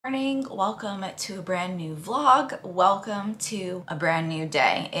Morning, welcome to a brand new vlog. Welcome to a brand new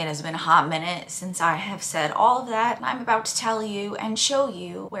day. It has been a hot minute since I have said all of that, and I'm about to tell you and show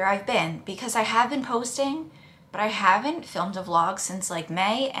you where I've been because I have been posting, but I haven't filmed a vlog since like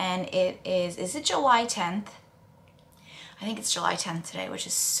May, and it is it July 10th? I think it's July 10th today, which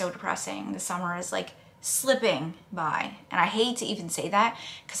is so depressing. The summer is like slipping by, and I hate to even say that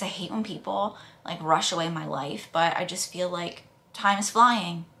because I hate when people like rush away my life, but I just feel like time is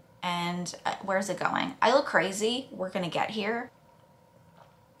flying. And where's it going? I look crazy. We're gonna get here.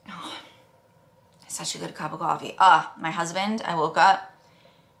 Oh, such a good cup of coffee. My husband, I woke up,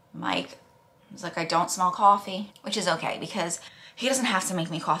 Mike was like, I don't smell coffee, which is okay because he doesn't have to make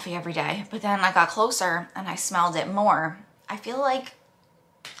me coffee every day. But then I got closer and I smelled it more. I feel like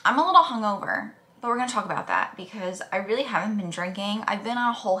I'm a little hungover, but we're gonna talk about that because I really haven't been drinking. I've been on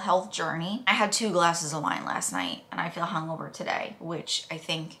a whole health journey. I had 2 glasses of wine last night and I feel hungover today, which I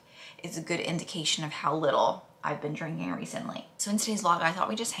think is a good indication of how little I've been drinking recently. So in today's vlog, I thought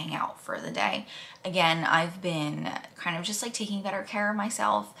we'd just hang out for the day. Again, I've been kind of just like taking better care of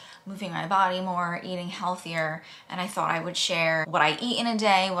myself, moving my body more, eating healthier, and I thought I would share what I eat in a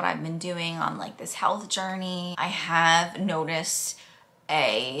day, what I've been doing on like this health journey. I have noticed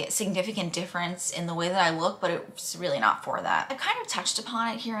a significant difference in the way that I look, but it's really not for that. I've kind of touched upon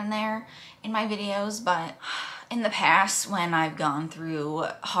it here and there in my videos, but in the past when I've gone through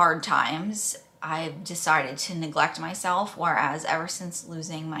hard times, I've decided to neglect myself, whereas ever since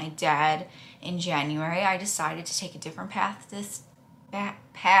losing my dad in January, I decided to take a different path this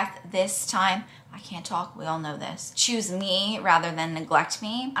time. I can't talk, we all know this. Choose me rather than neglect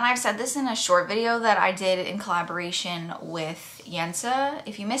me. And I've said this in a short video that I did in collaboration with Yensa.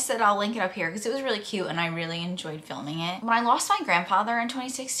 If you missed it, I'll link it up here because it was really cute and I really enjoyed filming it. When I lost my grandfather in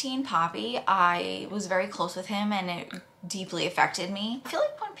 2016, Poppy, I was very close with him and it deeply affected me. I feel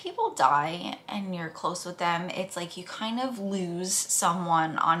like when people die and you're close with them, it's like you kind of lose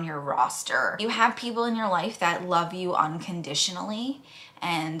someone on your roster. You have people in your life that love you unconditionally,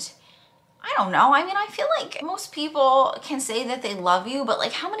 and I don't know. I mean, I feel like most people can say that they love you, but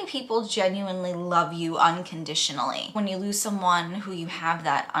like how many people genuinely love you unconditionally? When you lose someone who you have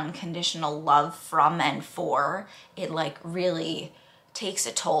that unconditional love from and for, it like really takes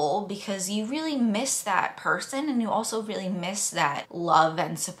a toll because you really miss that person and you also really miss that love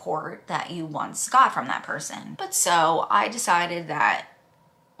and support that you once got from that person. But so I decided that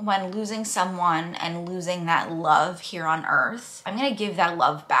when losing someone and losing that love here on earth, I'm gonna give that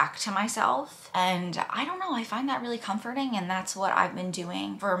love back to myself. And I don't know, I find that really comforting, and that's what I've been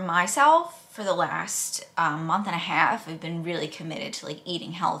doing for myself for the last month and a half. I've been really committed to like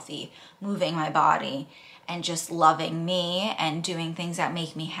eating healthy, moving my body, and just loving me and doing things that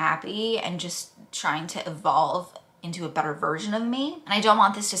make me happy and just trying to evolve into a better version of me. And I don't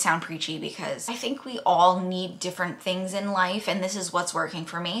want this to sound preachy because I think we all need different things in life, and this is what's working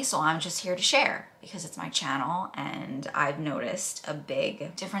for me, so I'm just here to share because it's my channel and I've noticed a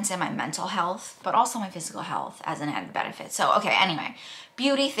big difference in my mental health, but also my physical health as an added benefit. So okay, anyway,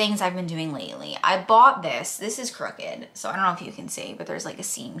 beauty things I've been doing lately. I bought this. This is crooked, so I don't know if you can see, but there's like a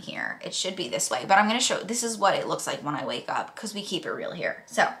seam here. It should be this way, but I'm gonna show, this is what it looks like when I wake up because we keep it real here.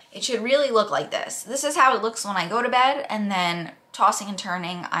 So it should really look like this. This is how it looks when I go to bed, and then tossing and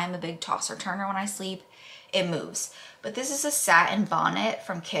turning. I'm a big tosser turner when I sleep. It moves. But this is a satin bonnet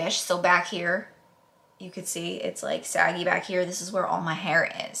from Kitsch. So back here, you could see it's like saggy back here. This is where all my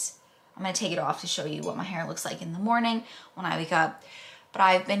hair is. I'm gonna take it off to show you what my hair looks like in the morning when I wake up. But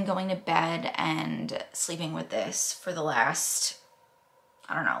I've been going to bed and sleeping with this for the last,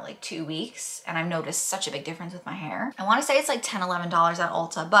 I don't know, like 2 weeks, and I've noticed such a big difference with my hair. I want to say it's like $10, $11 at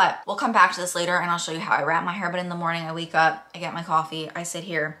Ulta, but we'll come back to this later and I'll show you how I wrap my hair. But in the morning I wake up, I get my coffee, I sit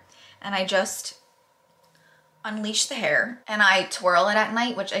here, and I just unleash the hair and I twirl it at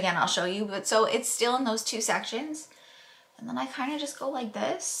night, which again I'll show you. But so it's still in those 2 sections, and then I kind of just go like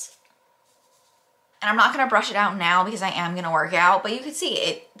this. And I'm not gonna brush it out now because I am gonna work out, but you can see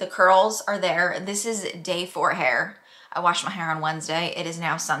it, the curls are there. This is day 4 hair. I washed my hair on Wednesday. It is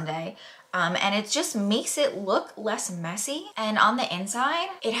now Sunday. And it just makes it look less messy. And on the inside,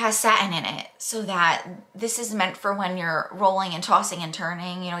 it has satin in it so that this is meant for when you're rolling and tossing and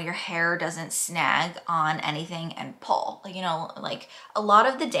turning, you know, your hair doesn't snag on anything and pull. Like, you know, like a lot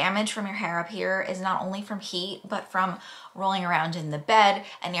of the damage from your hair up here is not only from heat, but from rolling around in the bed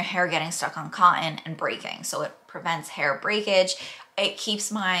and your hair getting stuck on cotton and breaking. So it prevents hair breakage. It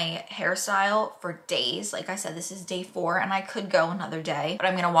keeps my hairstyle for days. Like I said, this is day 4 and I could go another day, but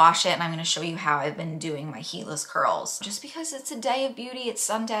I'm gonna wash it and I'm gonna show you how I've been doing my heatless curls. Just because it's a day of beauty, it's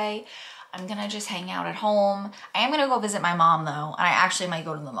Sunday, I'm gonna just hang out at home. I am gonna go visit my mom though, and I actually might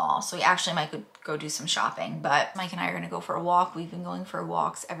go to the mall. So we actually might go do some shopping, but Mike and I are gonna go for a walk. We've been going for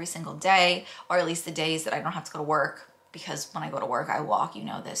walks every single day, or at least the days that I don't have to go to work, because when I go to work, I walk, you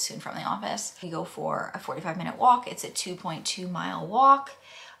know this, soon from the office. We go for a 45-minute walk. It's a 2.2-mile walk,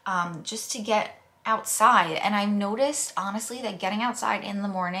 just to get outside. And I've noticed, honestly, that getting outside in the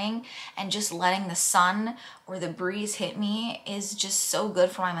morning and just letting the sun or the breeze hit me is just so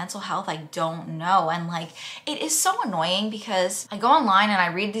good for my mental health. I don't know. And like, it is so annoying because I go online and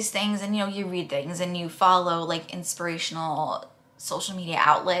I read these things, and you know, you read things and you follow like inspirational social media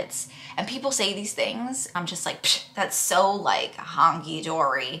outlets, and people say these things. I'm just like, that's so like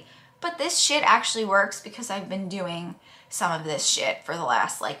honky-dory. But this shit actually works because I've been doing some of this shit for the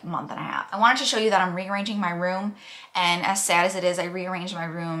last like month and a half. I wanted to show you that I'm rearranging my room, and as sad as it is, I rearranged my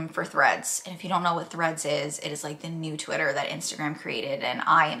room for Threads. And if you don't know what Threads is, it is like the new Twitter that Instagram created, and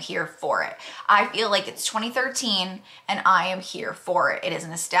I am here for it. I feel like it's 2013 and I am here for it. It is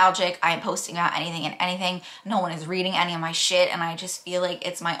nostalgic. I am posting about anything and anything. No one is reading any of my shit, and I just feel like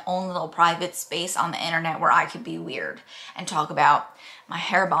it's my own little private space on the internet where I could be weird and talk about my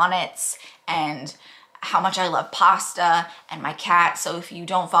hair bonnets and how much I love pasta and my cat. So if you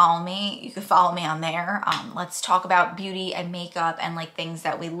don't follow me, you can follow me on there. Let's talk about beauty and makeup and like things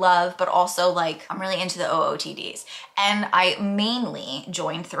that we love, but also like I'm really into the OOTDs. And I mainly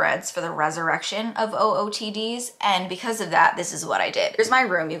joined Threads for the resurrection of OOTDs. And because of that, this is what I did. Here's my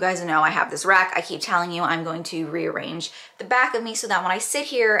room. You guys know I have this rack. I keep telling you I'm going to rearrange the back of me so that when I sit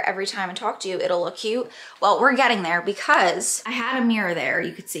here every time and talk to you, it'll look cute. Well, we're getting there because I had a mirror there.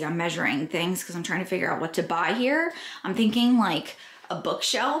 You could see I'm measuring things because I'm trying to figure out what to buy here. I'm thinking like a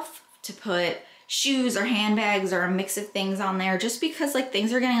bookshelf to put shoes or handbags or a mix of things on there, just because like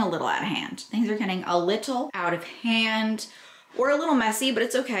things are getting a little out of hand. Things are getting a little out of hand. We're a little messy, but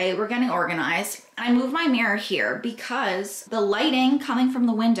it's okay. We're getting organized. I moved my mirror here because the lighting coming from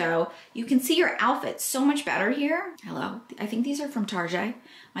the window, you can see your outfit so much better here. Hello, I think these are from Target.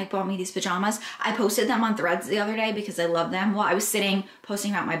 Mike bought me these pajamas. I posted them on Threads the other day because I love them. Well, I was sitting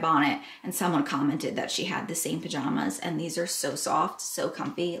posting about my bonnet and someone commented that she had the same pajamas, and these are so soft, so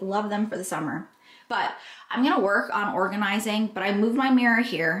comfy. Love them for the summer. But I'm gonna work on organizing, but I moved my mirror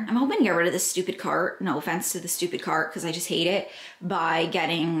here. I'm hoping to get rid of this stupid cart, no offense to the stupid cart because I just hate it, by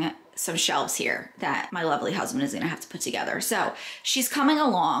getting some shelves here that my lovely husband is gonna have to put together. So she's coming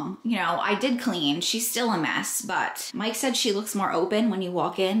along. You know, I did clean. She's still a mess, but Mike said she looks more open when you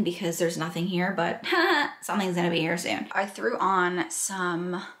walk in because there's nothing here, but something's gonna be here soon. I threw on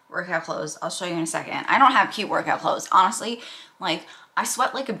some workout clothes. I'll show you in a second. I don't have cute workout clothes. Honestly, like I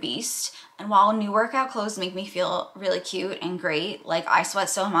sweat like a beast. And while new workout clothes make me feel really cute and great, like I sweat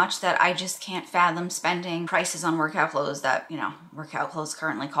so much that I just can't fathom spending prices on workout clothes that, you know, workout clothes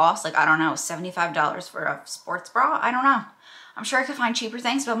currently cost. Like, I don't know, $75 for a sports bra? I don't know. I'm sure I could find cheaper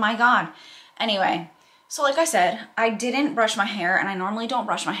things, but my God. Anyway, so like I said, I didn't brush my hair, and I normally don't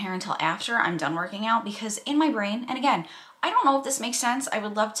brush my hair until after I'm done working out because in my brain, and again, I don't know if this makes sense. I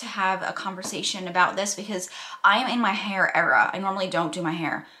would love to have a conversation about this because I am in my hair era. I normally don't do my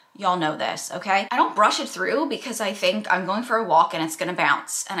hair. Y'all know this, okay? I don't brush it through because I think I'm going for a walk and it's gonna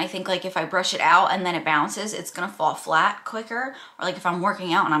bounce. And I think like if I brush it out and then it bounces, it's gonna fall flat quicker. Or like if I'm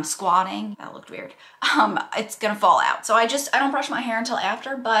working out and I'm squatting, that looked weird, it's gonna fall out. So I don't brush my hair until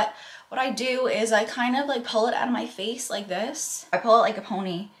after, but what I do is I kind of like pull it out of my face like this. I pull it like a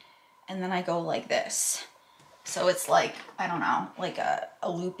pony and then I go like this. So it's like, I don't know, like a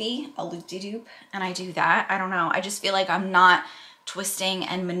loop-de-doop, and I do that. I don't know, I just feel like I'm not twisting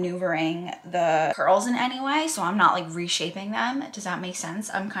and maneuvering the curls in any way, so I'm not like reshaping them. Does that make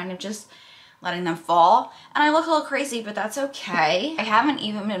sense? I'm kind of just letting them fall, and I look a little crazy, but that's okay. I haven't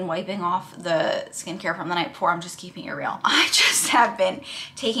even been wiping off the skincare from the night before. I'm just keeping it real. I just have been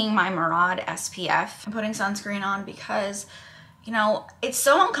taking my Murad SPF and putting sunscreen on because, you know, it's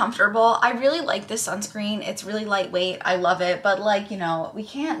so uncomfortable. I really like this sunscreen. It's really lightweight. I love it. But like, you know, we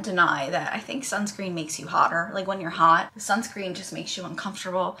can't deny that I think sunscreen makes you hotter. Like when you're hot, the sunscreen just makes you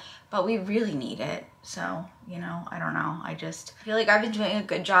uncomfortable, but we really need it. So, you know, I don't know. I just feel like I've been doing a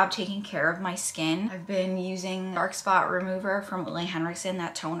good job taking care of my skin. I've been using dark spot remover from Henricksen,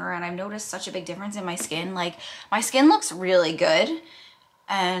 that toner, and I've noticed such a big difference in my skin. Like my skin looks really good.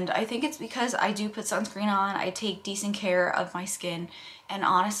 And I think it's because I do put sunscreen on, I take decent care of my skin, and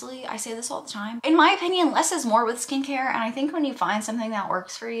honestly, I say this all the time. In my opinion, less is more with skincare, and I think when you find something that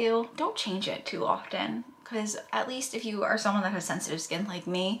works for you, don't change it too often. Because at least if you are someone that has sensitive skin like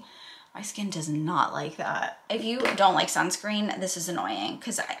me, My skin does not like that. If you don't like sunscreen, this is annoying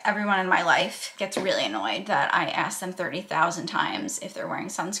because everyone in my life gets really annoyed that I ask them 30,000 times if they're wearing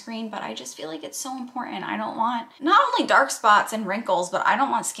sunscreen, but I just feel like it's so important. I don't want not only dark spots and wrinkles, but I don't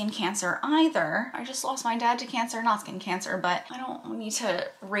want skin cancer either. I just lost my dad to cancer, not skin cancer, but I don't need to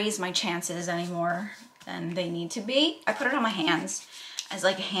raise my chances anymore than they need to be. I put it on my hands as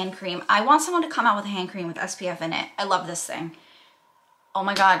like a hand cream. I want someone to come out with a hand cream with SPF in it. I love this thing. Oh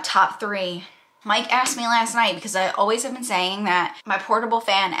my God, top 3. Mike asked me last night because I always have been saying that my portable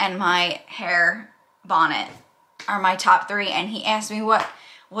fan and my hair bonnet are my top 3. And he asked me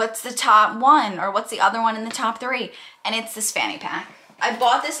what's the top 1 or what's the other one in the top 3? And it's this fanny pack. I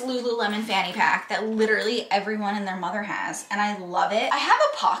bought this Lululemon fanny pack that literally everyone and their mother has, and I love it. I have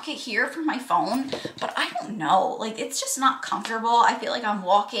a pocket here for my phone, but I don't know, like it's just not comfortable. I feel like I'm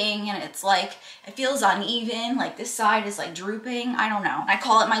walking and it's like, it feels uneven, like this side is like drooping. I don't know. I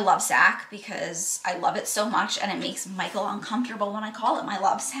call it my love sack because I love it so much and it makes Michael uncomfortable when I call it my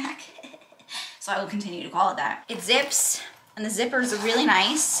love sack. So I will continue to call it that. It zips and the zippers are really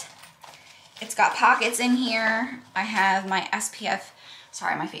nice. It's got pockets in here. I have my SPF,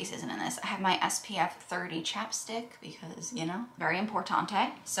 sorry, my face isn't in this. I have my SPF 30 chapstick because, you know, very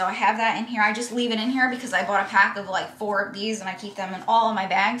importante. So I have that in here. I just leave it in here because I bought a pack of like 4 of these and I keep them in all of my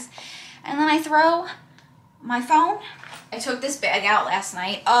bags. And then I throw my phone. I took this bag out last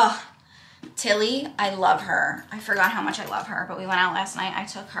night. Ugh, Tilly, I love her. I forgot how much I love her, but we went out last night. I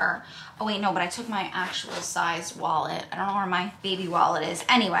took her, oh wait, no, but I took my actual sized wallet. I don't know where my baby wallet is.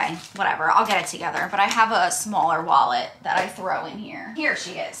 Anyway, whatever, I'll get it together. But I have a smaller wallet that I throw in here. Here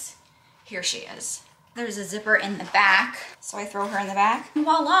she is. Here she is. There's a zipper in the back, so I throw her in the back. And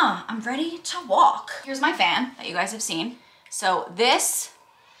voila, I'm ready to walk. Here's my fan that you guys have seen. So this,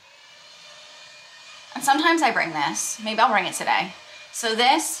 and sometimes I bring this. Maybe I'll bring it today. So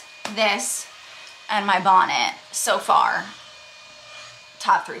this, and my bonnet so far,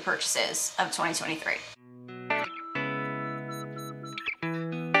 top 3 purchases of 2023.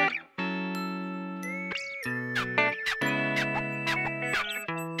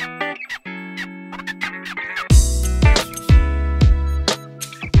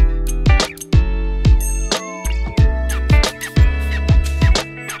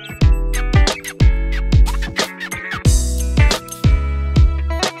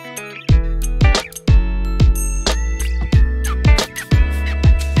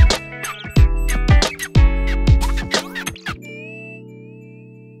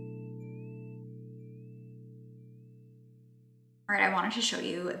 All right, I wanted to show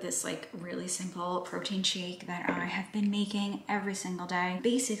you this like really simple protein shake that I have been making every single day.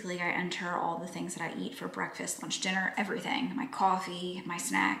 Basically, I enter all the things that I eat for breakfast, lunch, dinner, everything. My coffee, my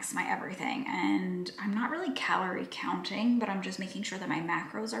snacks, my everything. And I'm not really calorie counting, but I'm just making sure that my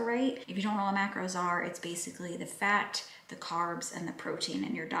macros are right. If you don't know what macros are, it's basically the fat, the carbs, and the protein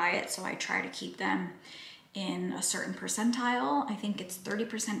in your diet. So I try to keep them in a certain percentile. I think it's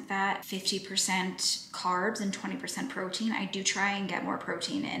 30% fat, 50% carbs, and 20% protein. I do try and get more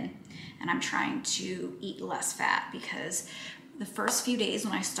protein in, and I'm trying to eat less fat because the first few days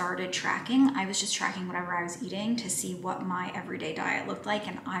when I started tracking, I was just tracking whatever I was eating to see what my everyday diet looked like,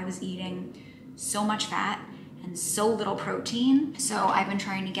 and I was eating so much fat and so little protein. So I've been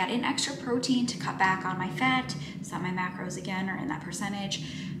trying to get in extra protein to cut back on my fat so that my macros again are in that percentage.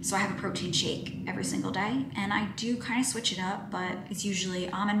 So I have a protein shake every single day, and I do kind of switch it up, but it's usually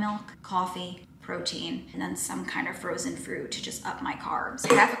almond milk, coffee, protein, and then some kind of frozen fruit to just up my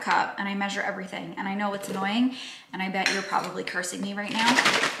carbs. Half a cup, and I measure everything, and I know it's annoying, and I bet you're probably cursing me right now,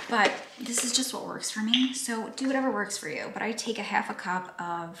 but this is just what works for me. So do whatever works for you. But I take a half a cup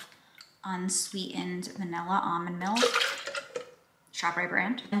of unsweetened vanilla almond milk, ShopRite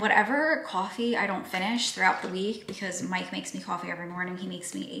brand. And whatever coffee I don't finish throughout the week, because Mike makes me coffee every morning, he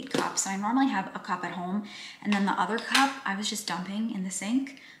makes me 8 cups. So I normally have a cup at home, and then the other cup I was just dumping in the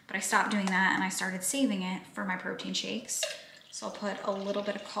sink, but I stopped doing that and I started saving it for my protein shakes. So I'll put a little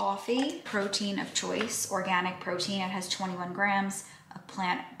bit of coffee, protein of choice, organic protein. It has 21 grams of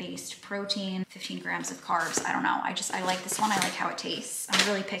plant-based protein, 15 grams of carbs. I don't know, I like this one. I like how it tastes. I'm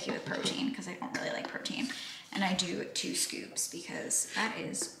really picky with protein because I don't really like protein. And I do 2 scoops because that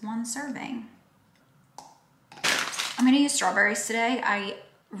is 1 serving. I'm gonna use strawberries today. I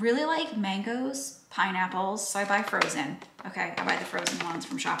really like mangoes, pineapples, so I buy frozen. Okay, I buy the frozen ones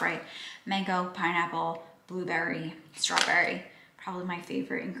from ShopRite. Mango, pineapple, blueberry, strawberry. Probably my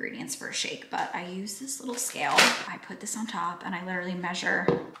favorite ingredients for a shake, but I use this little scale. I put this on top and I literally measure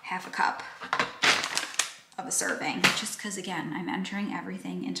half a cup of a serving, just because again, I'm entering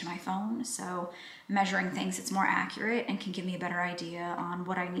everything into my phone. So measuring things, it's more accurate and can give me a better idea on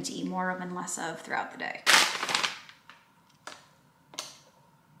what I need to eat more of and less of throughout the day.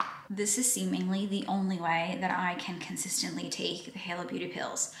 This is seemingly the only way that I can consistently take the Halo Beauty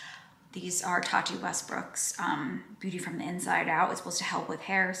pills. These are Tati Westbrook's Beauty from the Inside Out. It's supposed to help with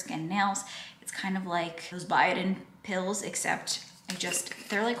hair, skin, nails. It's kind of like those biotin pills, except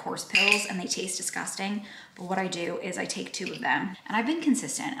they're like horse pills and they taste disgusting. But what I do is I take 2 of them, and I've been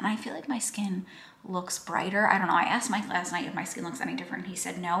consistent, and I feel like my skin looks brighter. I don't know. I asked Mike last night if my skin looks any different. He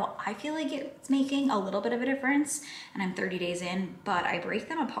said no. I feel like it's making a little bit of a difference, and I'm 30 days in, but I break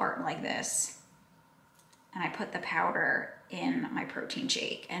them apart like this, and I put the powder in my protein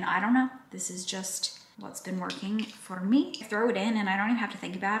shake. And I don't know, this is just what's been working for me. I throw it in and I don't even have to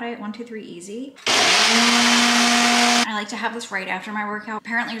think about it. 1, 2, 3, easy. I like to have this right after my workout.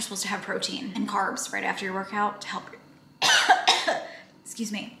 Apparently you're supposed to have protein and carbs right after your workout to help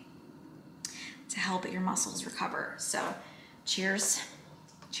excuse me, to help your muscles recover. So cheers.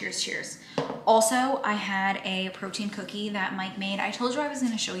 Cheers, cheers. Also, I had a protein cookie that Mike made. I told you I was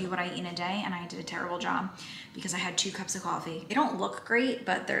gonna show you what I eat in a day, and I did a terrible job because I had 2 cups of coffee. They don't look great,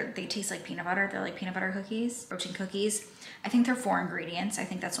 but they taste like peanut butter. They're like peanut butter cookies, protein cookies. I think they're 4 ingredients. I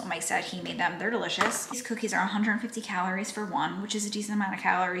think that's what Mike said. He made them. They're delicious. These cookies are 150 calories for one, which is a decent amount of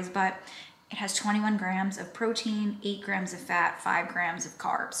calories, but it has 21 grams of protein, 8 grams of fat, 5 grams of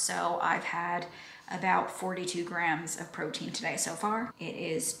carbs. So I've had about 42 grams of protein today so far. It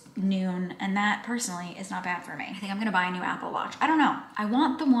is noon, and that personally is not bad for me. I think I'm gonna buy a new Apple Watch. I don't know. I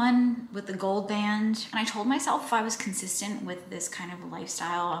want the one with the gold band, and I told myself if I was consistent with this kind of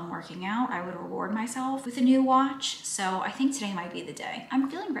lifestyle I'm working out, I would reward myself with a new watch. So I think today might be the day. I'm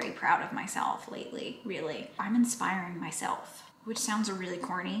feeling very proud of myself lately, really. I'm inspiring myself, which sounds really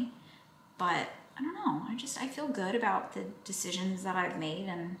corny, but I don't know. I feel good about the decisions that I've made,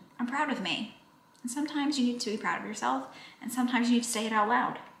 and I'm proud of me. And sometimes you need to be proud of yourself, and sometimes you need to say it out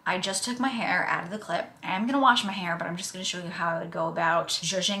loud. I just took my hair out of the clip. I am gonna wash my hair, but I'm just gonna show you how I would go about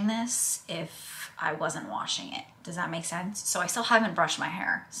judging this if I wasn't washing it. Does that make sense? So I still haven't brushed my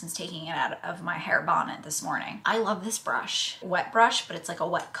hair since taking it out of my hair bonnet this morning. I love this brush. Wet brush, but it's like a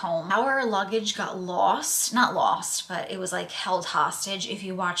wet comb. Our luggage got lost. Not lost, but it was like held hostage. If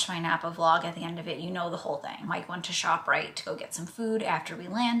you watched my Napa vlog at the end of it, you know the whole thing. Mike went to ShopRite to go get some food after we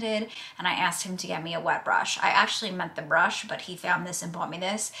landed, and I asked him to get me a wet brush. I actually meant the brush, but he found this and bought me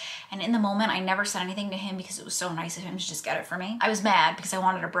this. And in the moment, I never said anything to him because it was so nice of him to just get it for me. I was mad because I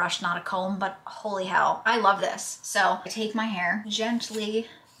wanted a brush, not a comb, but holy hell, I love this. So I take my hair, gently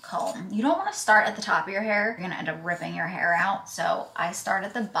comb. You don't want to start at the top of your hair. You're gonna end up ripping your hair out. So I start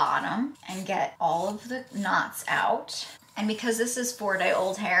at the bottom and get all of the knots out. And because this is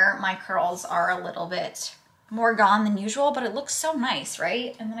 4-day-old hair, my curls are a little bit more gone than usual, but it looks so nice,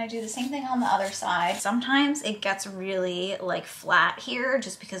 right? And then I do the same thing on the other side. Sometimes it gets really like flat here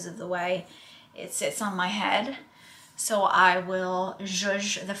just because of the way it sits on my head. So I will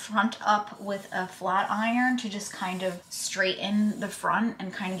zhuzh the front up with a flat iron to just kind of straighten the front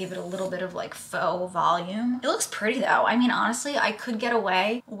and kind of give it a little bit of like faux volume. It looks pretty though. I mean, honestly, I could get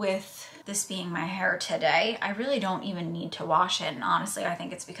away with this being my hair today. I really don't even need to wash it. And honestly, I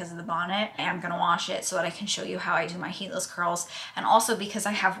think it's because of the bonnet. I am gonna wash it so that I can show you how I do my heatless curls. And also because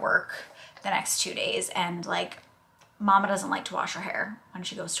I have work the next 2 days, and like, Mama doesn't like to wash her hair when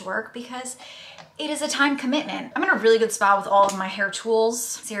she goes to work because it is a time commitment. I'm in a really good spot with all of my hair tools,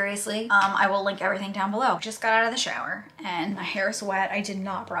 seriously. I will link everything down below. Just got out of the shower and my hair is wet. I did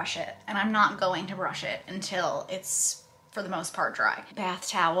not brush it, and I'm not going to brush it until it's, for the most part, dry. Bath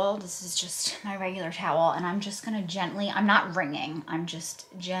towel, this is just my regular towel, and I'm just gonna gently, I'm not wringing, I'm just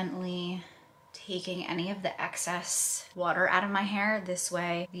gently taking any of the excess water out of my hair. This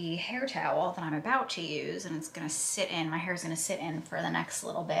way, the hair towel that I'm about to use, and it's gonna sit in, my hair's gonna sit in for the next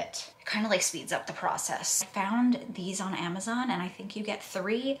little bit. It kind of like speeds up the process. I found these on Amazon, and I think you get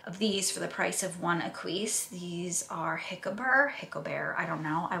 3 of these for the price of 1 apiece. These are Hickober, I don't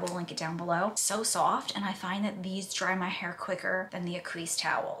know. I will link it down below. So soft, and I find that these dry my hair quicker than the apiece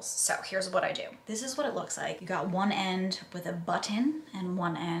towels. So here's what I do. This is what it looks like. You got one end with a button and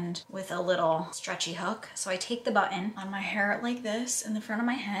one end with a little stretchy hook. So I take the button on my hair like this in the front of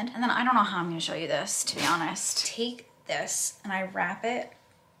my head, and then I don't know how I'm gonna show you this, to be honest. Take this and I wrap it.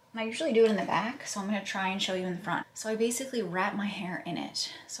 And I usually do it in the back, so I'm gonna try and show you in the front. So I basically wrap my hair in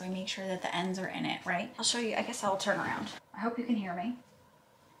it. So I make sure that the ends are in it, right? I'll show you, I guess I'll turn around. I hope you can hear me.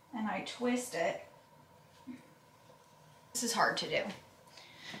 And I twist it. This is hard to do,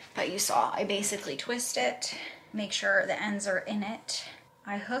 but you saw, I basically twist it, make sure the ends are in it,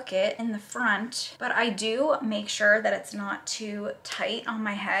 I hook it in the front, but I do make sure that it's not too tight on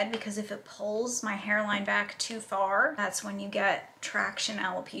my head, because if it pulls my hairline back too far, that's when you get traction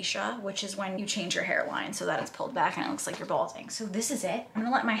alopecia, which is when you change your hairline so that it's pulled back and it looks like you're balding. So this is it. I'm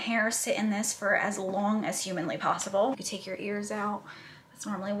gonna let my hair sit in this for as long as humanly possible. You can take your ears out. That's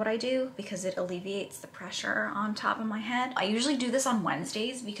normally what I do because it alleviates the pressure on top of my head. I usually do this on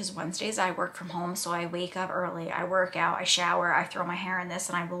Wednesdays because Wednesdays I work from home, so I wake up early, I work out, I shower, I throw my hair in this,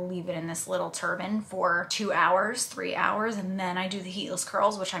 and I will leave it in this little turban for 2 hours, 3 hours, and then I do the heatless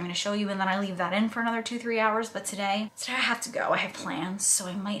curls, which I'm gonna show you, and then I leave that in for another 2-3 hours. But today I have to go. I have plans, so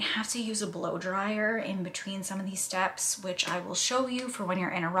I might have to use a blow dryer in between some of these steps, which I will show you for when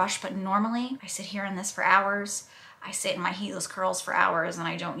you're in a rush. But normally I sit here in this for hours. I sit in my heatless curls for hours and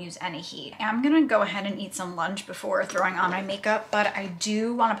I don't use any heat. I'm gonna go ahead and eat some lunch before throwing on my makeup, but I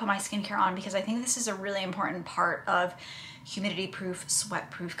do wanna put my skincare on because I think this is a really important part of humidity-proof,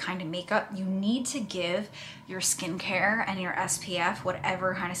 sweat-proof kind of makeup. You need to give your skincare and your SPF,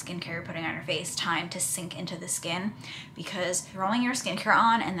 whatever kind of skincare you're putting on your face, time to sink into the skin, because throwing your skincare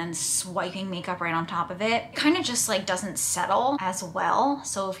on and then swiping makeup right on top of it kind of just like doesn't settle as well.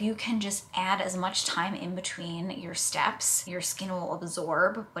 So if you can just add as much time in between your steps, your skin will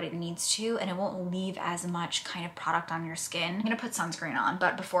absorb what it needs to and it won't leave as much kind of product on your skin. I'm gonna put sunscreen on,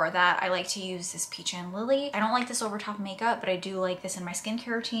 but before that I like to use this Peach and Lily. I don't like this over top makeup, but I do like this in my skincare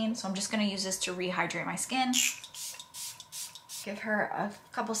routine, so I'm just gonna use this to rehydrate my skin. Give her a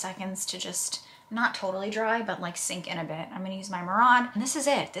couple seconds to just not totally dry, but like sink in a bit. I'm gonna use my Murad, and this is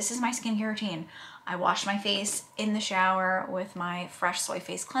it. This is my skincare routine. I wash my face in the shower with my Fresh Soy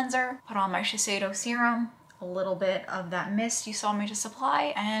Face Cleanser, put on my Shiseido serum, a little bit of that mist you saw me just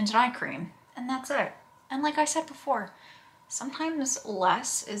apply, and an eye cream, and that's it. And like I said before, sometimes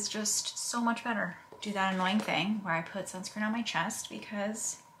less is just so much better. Do that annoying thing where I put sunscreen on my chest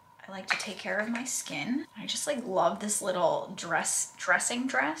because I like to take care of my skin. I just like love this little dressing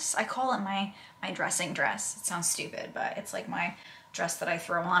dress. I call it my dressing dress. It sounds stupid, but it's like my dress that I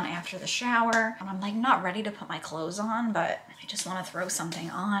throw on after the shower. And I'm like not ready to put my clothes on, but I just want to throw something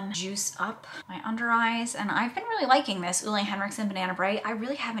on. Juice up my under eyes. And I've been really liking this Ultimune Henricksen Banana Bright. I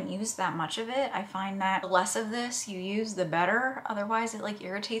really haven't used that much of it. I find that the less of this you use, the better. Otherwise it like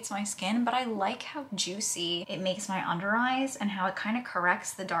irritates my skin, but I like how juicy it makes my under eyes and how it kind of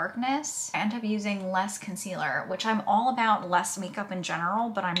corrects the darkness. I end up using less concealer, which I'm all about less makeup in general,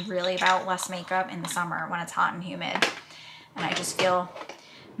 but I'm really about less makeup in the summer when it's hot and humid. And I just feel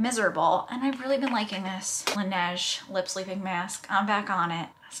miserable. And I've really been liking this Laneige lip sleeping mask. I'm back on it.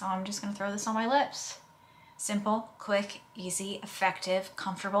 So I'm just gonna throw this on my lips. Simple, quick, easy, effective,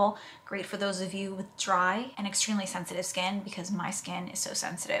 comfortable. Great for those of you with dry and extremely sensitive skin, because my skin is so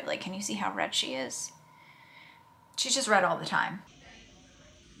sensitive. Like, can you see how red she is? She's just red all the time.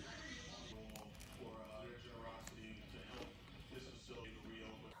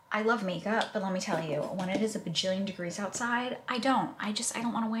 I love makeup, but let me tell you, when it is a bajillion degrees outside, I don't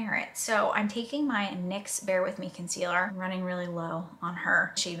want to wear it. So I'm taking my NYX Bear With Me concealer. I'm running really low on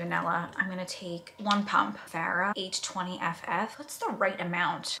her Shea Vanilla. I'm gonna take 1 pump Farrah 820 FF. What's the right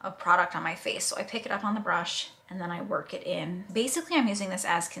amount of product on my face? So I pick it up on the brush and then I work it in. Basically, I'm using this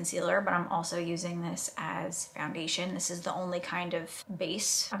as concealer, but I'm also using this as foundation. This is the only kind of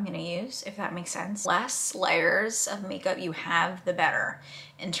base I'm gonna use, if that makes sense. Less layers of makeup you have, the better,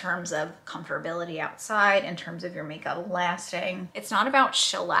 in terms of comfortability outside, in terms of your makeup lasting. It's not about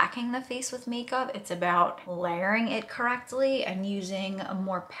shellacking the face with makeup, it's about layering it correctly and using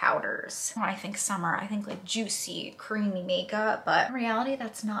more powders. When I think summer, I think like juicy, creamy makeup, but in reality,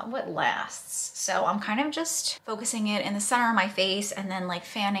 that's not what lasts. So I'm kind of just focusing it in the center of my face and then like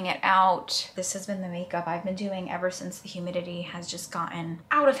fanning it out. This has been the makeup I've been doing ever since the humidity has just gotten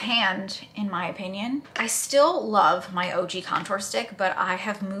out of hand, in my opinion. I still love my OG contour stick, but I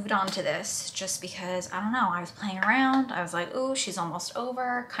have moved on to this just because, I don't know, I was playing around. I was like, ooh, she's almost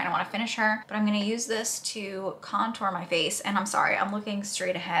over. Kind of want to finish her, but I'm going to use this to contour my face. And I'm sorry, I'm looking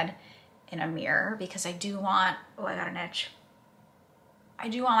straight ahead in a mirror because I do want, oh, I got an itch. I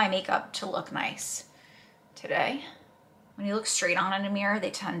do want my makeup to look nice today. When you look straight on in a mirror,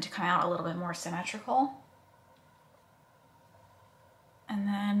 they tend to come out a little bit more symmetrical. And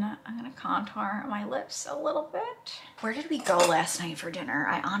then I'm gonna contour my lips a little bit. Where did we go last night for dinner?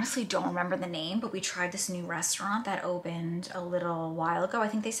 I honestly don't remember the name, but we tried this new restaurant that opened a little while ago. I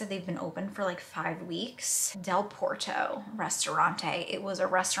think they said they've been open for like 5 weeks. Del Porto Restaurante. It was a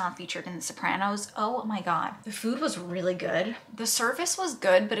restaurant featured in The Sopranos. Oh my God. The food was really good. The service was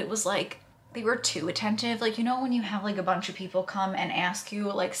good, but it was like They were too attentive. Like, you know, when you have like a bunch of people come and ask you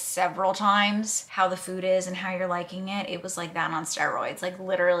like several times how the food is and how you're liking it, it was like that on steroids. Like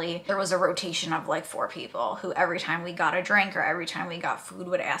literally there was a rotation of like 4 people who every time we got a drink or every time we got food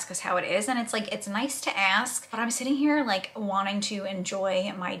would ask us how it is. And it's like, it's nice to ask, but I'm sitting here like wanting to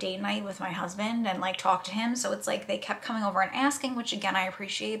enjoy my date night with my husband and like talk to him. So it's like they kept coming over and asking, which again, I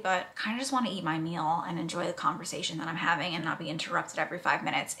appreciate, but kind of just want to eat my meal and enjoy the conversation that I'm having and not be interrupted every 5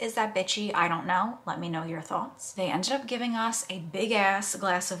 minutes. Is that bitchy? I don't know. Let me know your thoughts. They ended up giving us a big ass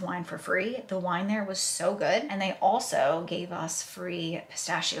glass of wine for free. The wine there was so good. And they also gave us free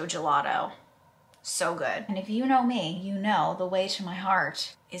pistachio gelato. So good. And if you know me, you know the way to my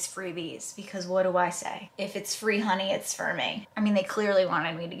heart is freebies, because what do I say? If it's free, honey, it's for me. I mean, they clearly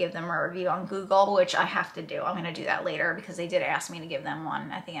wanted me to give them a review on Google, which I have to do. I'm gonna do that later because they did ask me to give them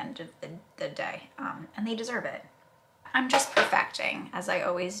one at the end of the day, and they deserve it. I'm just perfecting, as I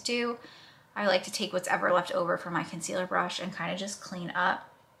always do. I like to take what's ever left over from my concealer brush and kind of just clean up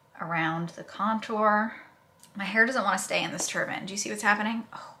around the contour. My hair doesn't want to stay in this turban. Do you see what's happening?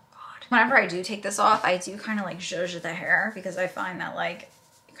 Oh God. Whenever I do take this off, I do kind of like zhuzh the hair because I find that like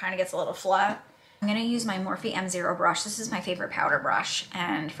it kind of gets a little flat. I'm gonna use my Morphe M0 brush. This is my favorite powder brush.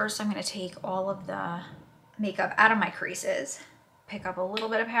 And first I'm gonna take all of the makeup out of my creases, pick up a little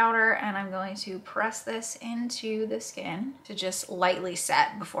bit of powder, and I'm going to press this into the skin to just lightly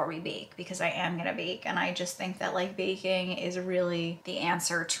set before we bake, because I am gonna bake, and I just think that like baking is really the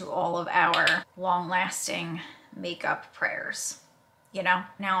answer to all of our long-lasting makeup prayers, you know?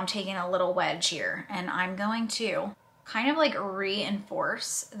 Now I'm taking a little wedge here and I'm going to kind of like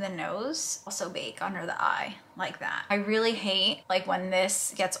reinforce the nose, also bake under the eye like that. I really hate like when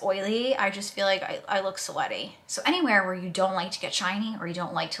this gets oily, I just feel like I look sweaty. So anywhere where you don't like to get shiny or you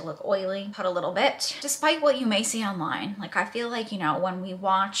don't like to look oily, put a little bit. Despite what you may see online, like I feel like, you know, when we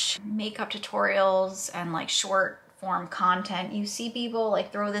watch makeup tutorials and like short form content, you see people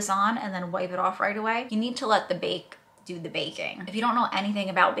like throw this on and then wipe it off right away. You need to let the bake do the baking. If you don't know anything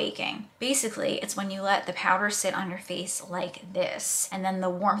about baking, basically it's when you let the powder sit on your face like this, and then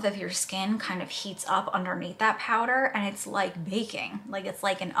the warmth of your skin kind of heats up underneath that powder, and it's like baking. Like it's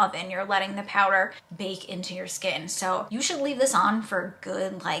like an oven. You're letting the powder bake into your skin. So you should leave this on for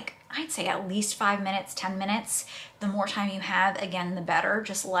good, like I'd say at least 5 minutes, 10 minutes. The more time you have, again, the better.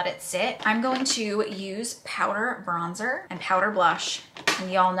 Just let it sit. I'm going to use powder bronzer and powder blush.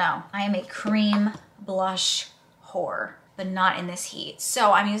 And y'all know I am a cream blush whore, but not in this heat.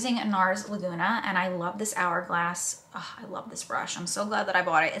 So I'm using NARS Laguna, and I love this hourglass. Oh, I love this brush. I'm so glad that I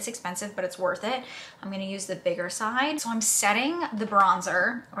bought it. It's expensive, but it's worth it. I'm gonna use the bigger side. So I'm setting the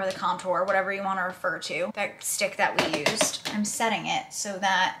bronzer or the contour, whatever you wanna refer to, that stick that we used. I'm setting it so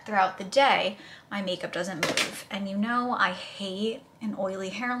that throughout the day, my makeup doesn't move. And you know, I hate an oily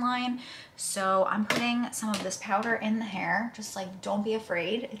hairline. So I'm putting some of this powder in the hair. Just like, don't be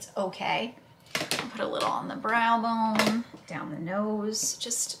afraid, it's okay. I'll put a little on the brow bone, down the nose,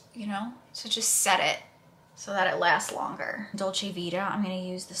 just, you know, to just set it so that it lasts longer. Dolce Vita, I'm gonna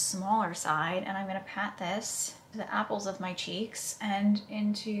use the smaller side, and I'm gonna pat this to the apples of my cheeks and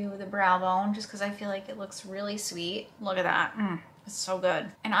into the brow bone, just because I feel like it looks really sweet. Look at that. It's so good.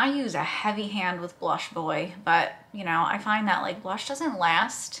 And I use a heavy hand with Blush Boy, but you know, I find that like blush doesn't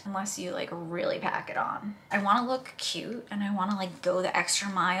last unless you like really pack it on. I wanna look cute and I wanna like go the extra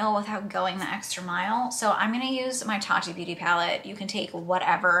mile without going the extra mile. So I'm gonna use my Tati Beauty palette. You can take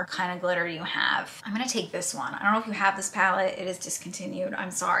whatever kind of glitter you have. I'm gonna take this one. I don't know if you have this palette, it is discontinued,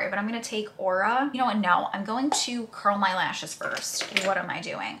 I'm sorry, but I'm gonna take Aura. You know what, no, I'm going to curl my lashes first. What am I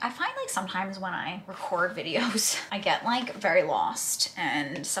doing? I find like sometimes when I record videos, I get like very lost,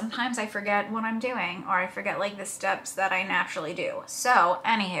 and sometimes I forget what I'm doing, or I forget like the steps that I naturally do. So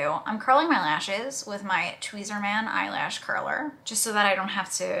anywho, I'm curling my lashes with my Tweezerman eyelash curler, just so that I don't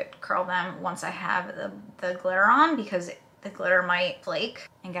have to curl them once I have the glitter on, because the glitter might flake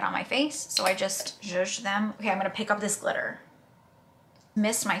and get on my face. So I just zhuzh them. Okay, I'm gonna pick up this glitter.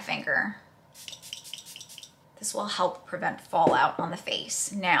 Missed my finger. This will help prevent fallout on the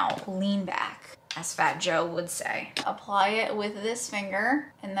face. Now, lean back, as Fat Joe would say. Apply it with this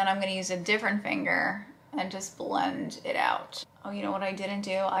finger, and then I'm gonna use a different finger and just blend it out. Oh, you know what I didn't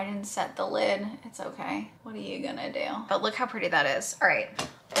do? I didn't set the lid. It's okay. What are you gonna do? But look how pretty that is. All right,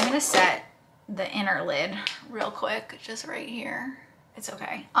 I'm gonna set the inner lid real quick, just right here. It's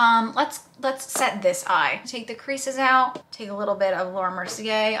okay. Let's set this eye. Take the creases out, take a little bit of Laura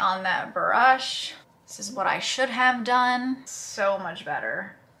Mercier on that brush. This is what I should have done. So much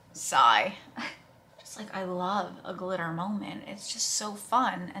better. Sigh. Like, I love a glitter moment. It's just so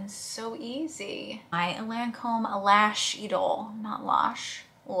fun and so easy. My Lancome Lash Idol, not Lash,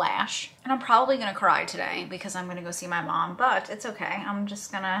 lash. And I'm probably gonna cry today because I'm gonna go see my mom, but it's okay. I'm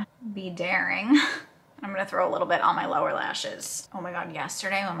just gonna be daring. I'm gonna throw a little bit on my lower lashes. Oh my God,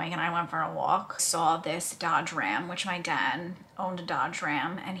 yesterday when Mike and I went for a walk, saw this Dodge Ram, which my dad owned a Dodge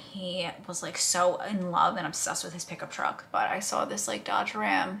Ram, and he was like so in love and obsessed with his pickup truck. But I saw this like Dodge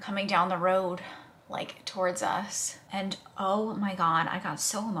Ram coming down the road like towards us, and oh my God, I got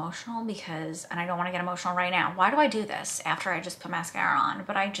so emotional because, and I don't want to get emotional right now. Why do I do this after I just put mascara on?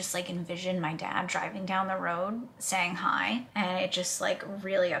 But I just like envisioned my dad driving down the road saying hi, and it just like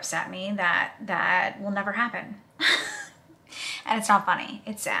really upset me that that will never happen. And it's not funny,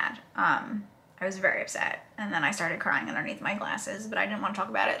 it's sad. I was very upset, and then I started crying underneath my glasses, but I didn't want to talk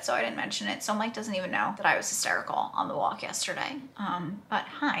about it, so I didn't mention it. So Mike doesn't even know that I was hysterical on the walk yesterday. But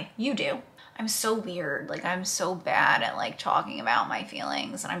hi, you do. I'm so weird. Like, I'm so bad at like talking about my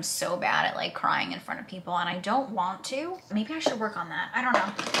feelings, and I'm so bad at like crying in front of people, and I don't want to. Maybe I should work on that. I don't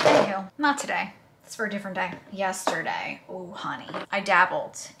know. Anywho, not today. It's for a different day. Yesterday, oh honey, I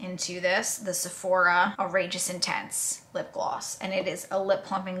dabbled into this, the Sephora Outrageous Intense lip gloss, and it is a lip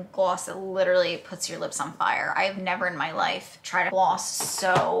plumping gloss that literally puts your lips on fire. I have never in my life tried a gloss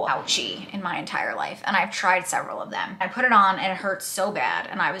so ouchy in my entire life, and I've tried several of them. I put it on and it hurts so bad,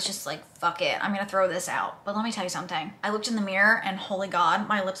 and I was just like, fuck it, I'm gonna throw this out. But let me tell you something. I looked in the mirror and holy God,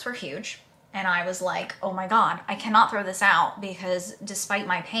 my lips were huge. And I was like, oh my God, I cannot throw this out because despite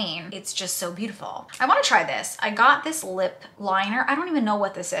my pain, it's just so beautiful. I wanna try this. I got this lip liner. I don't even know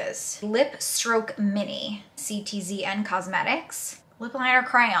what this is. Lip Stroke Mini, CTZN Cosmetics. Lip liner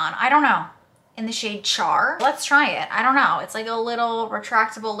crayon, I don't know. In the shade Char. Let's try it. I don't know. It's like a little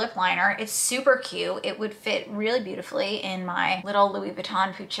retractable lip liner. It's super cute. It would fit really beautifully in my little Louis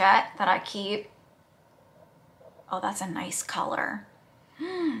Vuitton Pouchette that I keep. Oh, that's a nice color.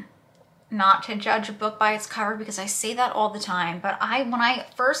 Not to judge a book by its cover because I say that all the time, but when I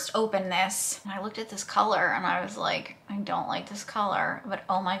first opened this, I looked at this color and I was like, I don't like this color, but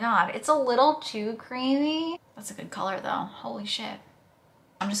oh my God, it's a little too creamy. That's a good color though, holy shit.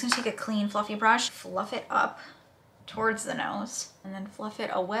 I'm just gonna take a clean fluffy brush, fluff it up towards the nose, and then fluff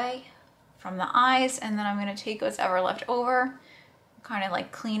it away from the eyes, and then I'm gonna take what's ever left over, kind of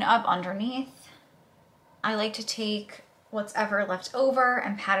like clean up underneath. I like to take what's ever left over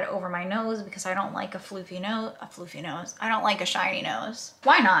and pat it over my nose because I don't like a floofy nose. I don't like a shiny nose.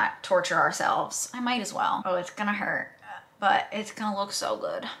 Why not torture ourselves? I might as well. Oh, it's gonna hurt, but it's gonna look so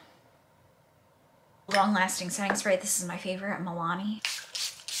good. Long lasting setting spray. This is my favorite, Milani.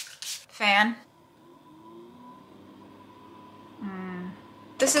 Fan.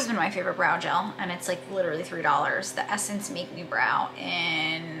 This has been my favorite brow gel, and it's like literally $3. The Essence Make Me Brow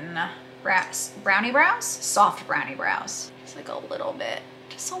in brownie brows? Soft brownie brows. It's like a little bit,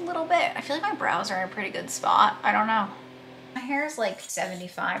 just a little bit. I feel like my brows are in a pretty good spot. I don't know. My hair is like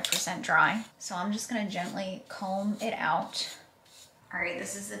 75% dry, so I'm just gonna gently comb it out. All right,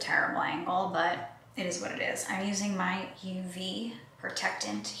 this is a terrible angle, but it is what it is. I'm using my UV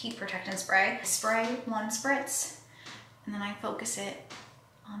protectant, heat protectant spray. I spray one spritz, and then I focus it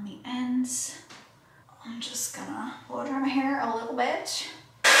on the ends. I'm just gonna blow dry my hair a little bit.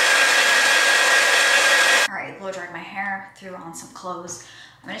 All right, blow dried my hair, threw on some clothes.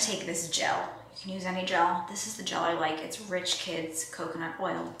 I'm gonna take this gel. You can use any gel. This is the gel I like. It's Rich Kids Coconut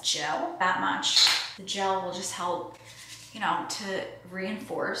Oil Gel. That much. The gel will just help, you know, to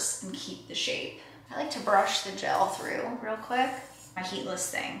reinforce and keep the shape. I like to brush the gel through real quick. My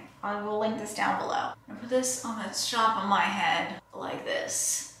Heatless thing. I will link this down below. I put this on the top of my head like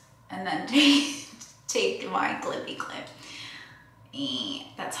this, and then take my clippy clip.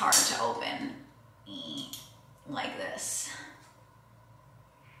 That's hard to open. Like this.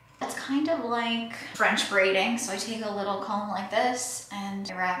 It's kind of like French braiding. So I take a little comb like this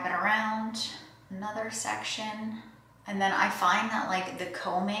and I wrap it around another section. And then I find that like the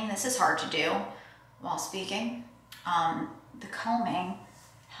combing, this is hard to do while speaking. The combing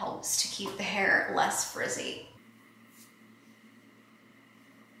helps to keep the hair less frizzy.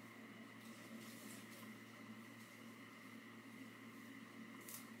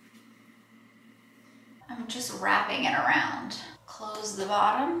 I'm just wrapping it around. Close the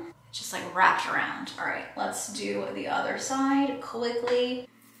bottom, just like wrapped around. All right, let's do the other side quickly.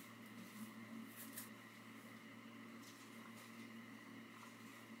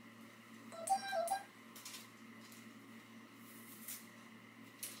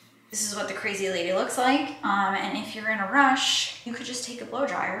 This is what the crazy lady looks like. And if you're in a rush, you could just take a blow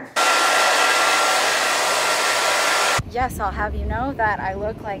dryer. Yes, I'll have you know that I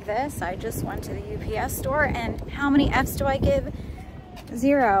look like this. I just went to the UPS store, and how many F's do I give?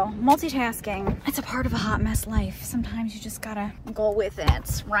 0. Multitasking. It's a part of a hot mess life. Sometimes you just gotta go with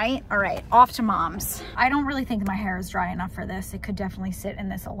it, right? All right, off to mom's. I don't really think my hair is dry enough for this. It could definitely sit in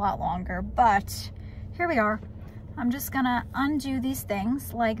this a lot longer, but here we are. I'm just gonna undo these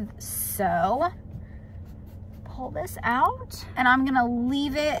things like so. Pull this out, and I'm gonna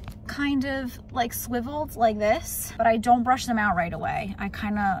leave it kind of like swiveled like this, but I don't brush them out right away. I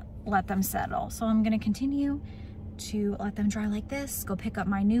kind of let them settle. So I'm gonna continue to let them dry like this, go pick up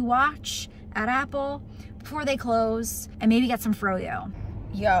my new watch at Apple before they close, and maybe get some froyo.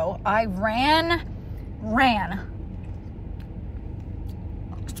 Yo, I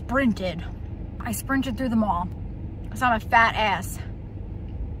sprinted through the mall. I saw my fat ass.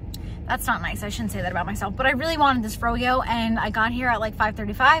 That's not nice. I shouldn't say that about myself, but I really wanted this froyo, and I got here at like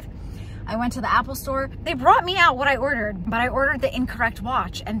 5:35. I went to the Apple store. They brought me out what I ordered, but I ordered the incorrect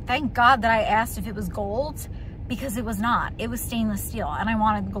watch, and thank God that I asked if it was gold, because it was not. It was stainless steel, and I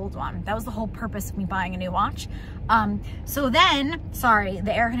wanted the gold one. That was the whole purpose of me buying a new watch. So then, sorry,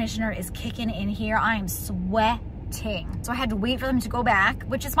 the air conditioner is kicking in here. I am sweating. So I had to wait for them to go back,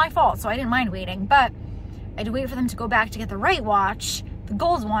 which is my fault, so I didn't mind waiting, but I had to wait for them to go back to get the right watch, the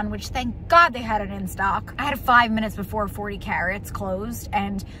gold one, which thank God they had it in stock. I had 5 minutes before 40 Carats closed,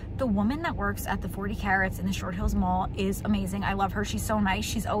 and the woman that works at the 40 Carats in the Short Hills Mall is amazing. I love her. She's so nice.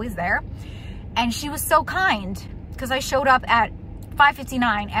 She's always there. And she was so kind, because I showed up at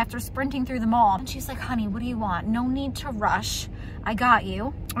 5:59 after sprinting through the mall. And she's like, honey, what do you want? No need to rush. I got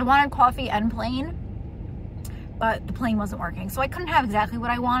you. I wanted coffee and plain, but the plain wasn't working. So I couldn't have exactly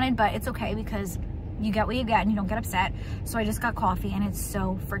what I wanted, but it's okay because you get what you get and you don't get upset. So I just got coffee, and it's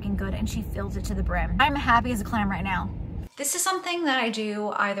so freaking good, and she fills it to the brim. I'm happy as a clam right now. This is something that I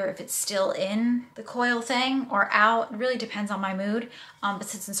do either if it's still in the coil thing or out. It really depends on my mood, but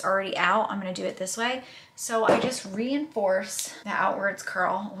since it's already out, I'm gonna do it this way. So I just reinforce the outwards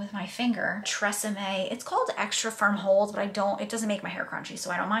curl with my finger. Tresemme, it's called extra firm hold, but it doesn't make my hair crunchy,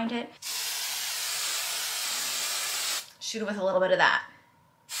 so I don't mind it. Shoot it with a little bit of that.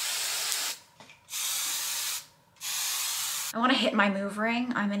 I want to hit my move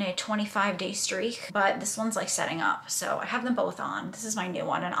ring. I'm in a 25-day streak, but this one's like setting up. So I have them both on. This is my new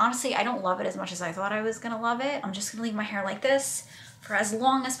one. And honestly, I don't love it as much as I thought I was going to love it. I'm just going to leave my hair like this for as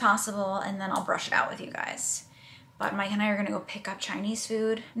long as possible, and then I'll brush it out with you guys. But Mike and I are going to go pick up Chinese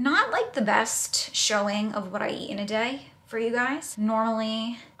food. Not like the best showing of what I eat in a day for you guys.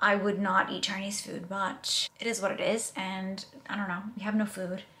 Normally, I would not eat Chinese food, but it is what it is. And I don't know, we have no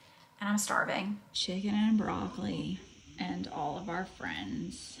food and I'm starving. Chicken and broccoli. And all of our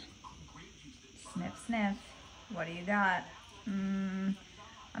friends. Sniff, sniff. What do you got? I'm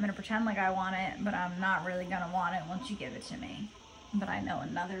gonna pretend like I want it, but I'm not really gonna want it once you give it to me. But I know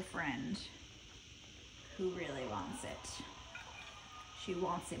another friend who really wants it. She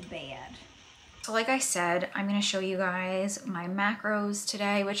wants it bad. So like I said, I'm gonna show you guys my macros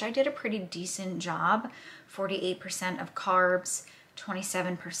today, which I did a pretty decent job. 48% of carbs,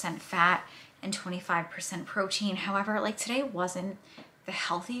 27% fat, and 25% protein. However, like today wasn't the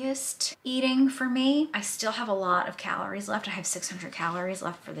healthiest eating for me. I still have a lot of calories left. I have 600 calories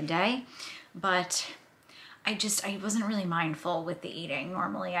left for the day, but I wasn't really mindful with the eating.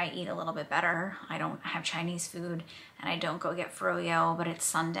 Normally I eat a little bit better. I don't have Chinese food and I don't go get froyo, but it's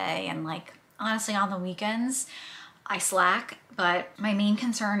Sunday, and like honestly on the weekends I slack, but my main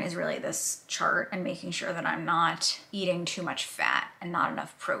concern is really this chart and making sure that I'm not eating too much fat and not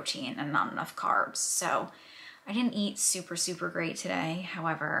enough protein and not enough carbs. So I didn't eat super great today.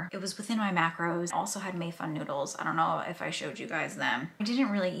 However, it was within my macros. I also had Mayfun noodles. I don't know if I showed you guys them. I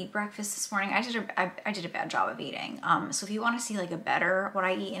didn't really eat breakfast this morning. I did a bad job of eating. So if you want to see like a better what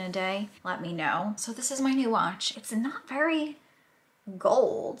I eat in a day, let me know. So this is my new watch. It's not very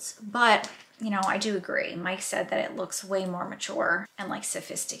gold, but you know, I do agree. Mike said that it looks way more mature and like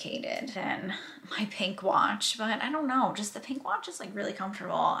sophisticated than my pink watch, but I don't know, just the pink watch is like really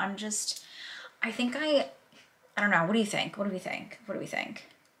comfortable. I don't know. What do you think? What do we think? What do we think?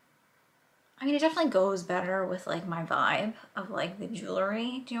 I mean, it definitely goes better with like my vibe of like the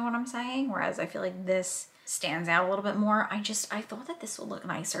jewelry. Do you know what I'm saying? Whereas I feel like this stands out a little bit more. I thought that this would look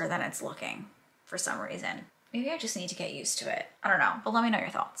nicer than it's looking for some reason. Maybe I just need to get used to it. I don't know, but let me know your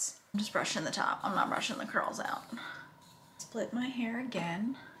thoughts. I'm just brushing the top. I'm not brushing the curls out. Split my hair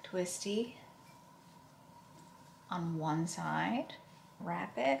again, twisty on one side,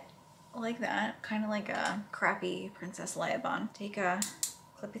 wrap it like that, kind of like a crappy Princess Leia bun. Take a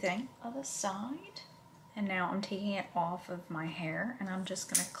clippy thing other side, and now I'm taking it off of my hair, and I'm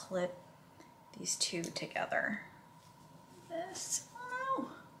just gonna clip these two together. This,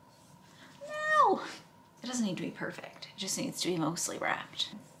 no. It doesn't need to be perfect. It just needs to be mostly wrapped.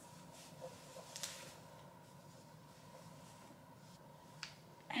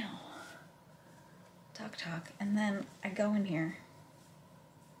 Ow. Tuck, tuck. And then I go in here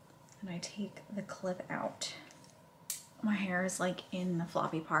and I take the clip out. My hair is like in the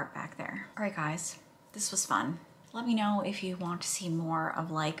floppy part back there. All right, guys, this was fun. Let me know if you want to see more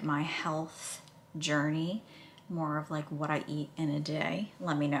of like my health journey, more of like what I eat in a day.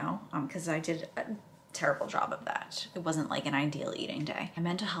 Let me know, because I did a terrible job of that. It wasn't like an ideal eating day. My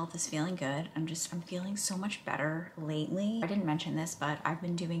mental health is feeling good. I'm feeling so much better lately. I didn't mention this, but I've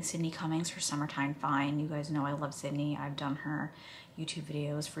been doing Sydney Cummings for Summertime Fine. You guys know I love Sydney. I've done her YouTube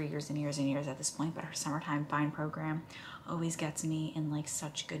videos for years and years and years at this point, but her Summertime Fine program always gets me in like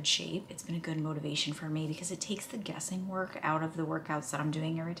such good shape. It's been a good motivation for me because it takes the guessing work out of the workouts that I'm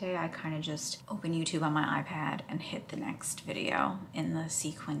doing every day. I kind of just open YouTube on my iPad and hit the next video in the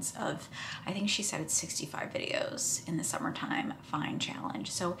sequence of, I think she said it's 65 videos in the Summertime Fine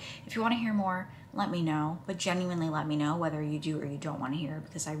challenge. So if you want to hear more, let me know, but genuinely let me know whether you do or you don't want to hear,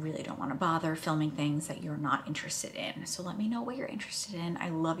 because I really don't want to bother filming things that you're not interested in. So let me know what you're interested in. I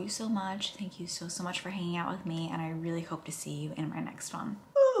love you so much. Thank you so much for hanging out with me, and I really hope to see you in my next one.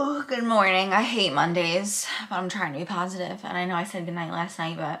 Oh, good morning. I hate Mondays, but I'm trying to be positive. And I know I said goodnight last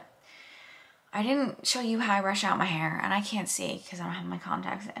night, but I didn't show you how I brush out my hair, and I can't see because I don't have my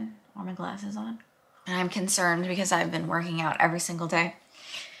contacts in or my glasses on. And I'm concerned because I've been working out every single day.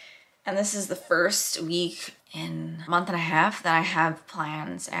 And this is the first week in a month and a half that I have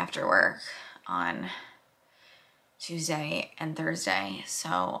plans after work on Tuesday and Thursday.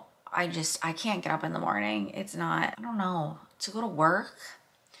 So I can't get up in the morning. It's not, I don't know, to go to work.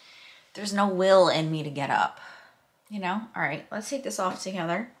 There's no will in me to get up, you know? All right, let's take this off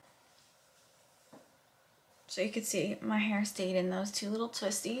together. So you can see my hair stayed in those two little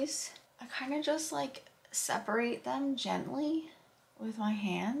twisties. I kind of just like separate them gently with my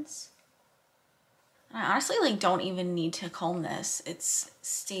hands. And I honestly like don't even need to comb this. It's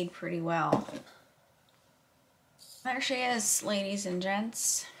stayed pretty well. There she is, ladies and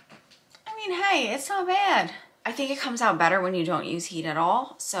gents. I mean, hey, it's not bad. I think it comes out better when you don't use heat at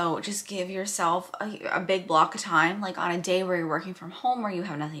all. So just give yourself a big block of time, like on a day where you're working from home, where you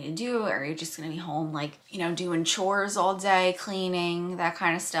have nothing to do, or you're just gonna be home, like, you know, doing chores all day, cleaning, that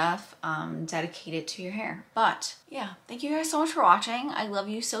kind of stuff. Dedicate it to your hair. But yeah, thank you guys so much for watching. I love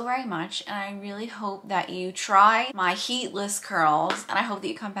you so very much, and I really hope that you try my heatless curls, and I hope that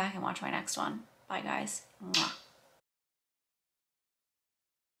you come back and watch my next one. Bye, guys. Mwah.